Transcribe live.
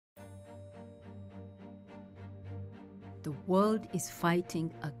The world is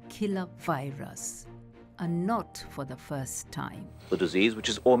fighting a killer virus, and not for the first time. The disease, which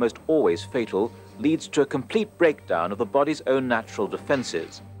is almost always fatal, leads to a complete breakdown of the body's own natural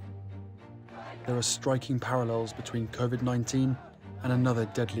defenses. There are striking parallels between COVID-19 and another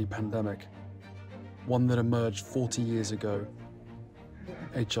deadly pandemic, one that emerged 40 years ago,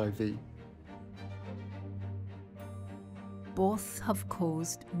 HIV. Both have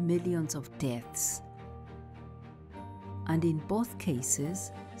caused millions of deaths. And in both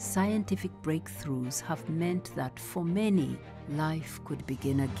cases, scientific breakthroughs have meant that for many, life could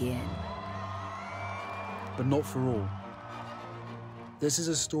begin again. But not for all. This is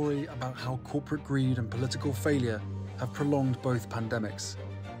a story about how corporate greed and political failure have prolonged both pandemics,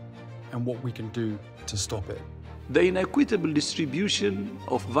 and what we can do to stop it. The inequitable distribution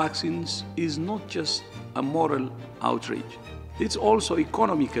of vaccines is not just a moral outrage. It's also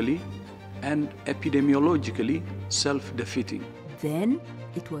economically and epidemiologically self-defeating. Then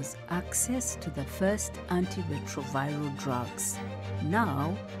it was access to the first antiretroviral drugs.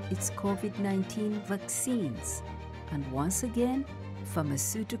 Now it's COVID-19 vaccines. And once again,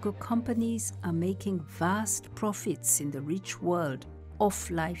 pharmaceutical companies are making vast profits in the rich world off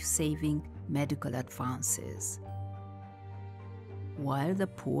life-saving medical advances, while the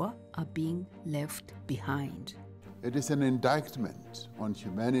poor are being left behind. It is an indictment on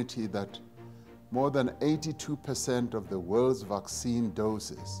humanity that more than 82% of the world's vaccine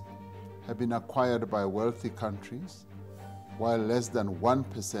doses have been acquired by wealthy countries, while less than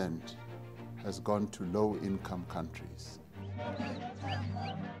 1% has gone to low-income countries.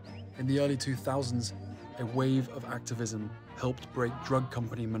 In the early 2000s, a wave of activism helped break drug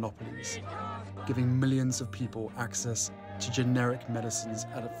company monopolies, giving millions of people access to generic medicines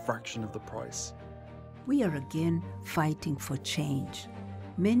at a fraction of the price. We are again fighting for change.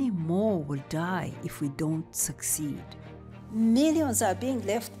 Many more will die if we don't succeed. Millions are being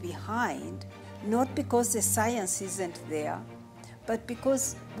left behind, not because the science isn't there, but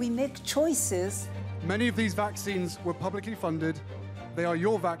because we make choices. Many of these vaccines were publicly funded. They are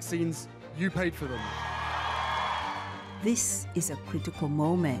your vaccines. You paid for them. This is a critical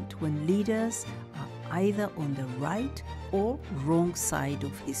moment when leaders are either on the right or wrong side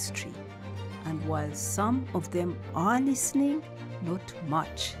of history. And while some of them are listening, not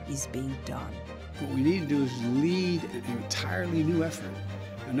much is being done. What we need to do is lead an entirely new effort,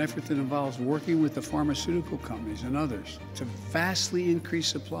 an effort that involves working with the pharmaceutical companies and others to vastly increase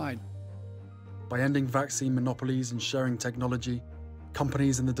supply. By ending vaccine monopolies and sharing technology,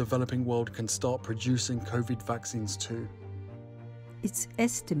 companies in the developing world can start producing COVID vaccines too. It's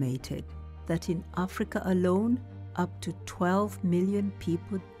estimated that in Africa alone, up to 12 million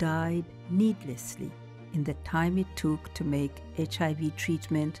people died needlessly in the time it took to make HIV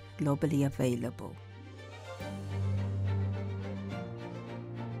treatment globally available.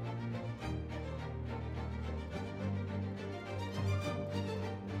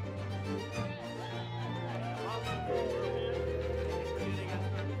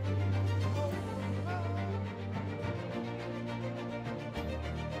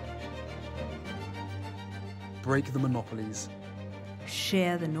 Break the monopolies.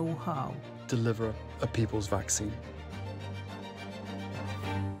 Share the know-how. Deliver a people's vaccine.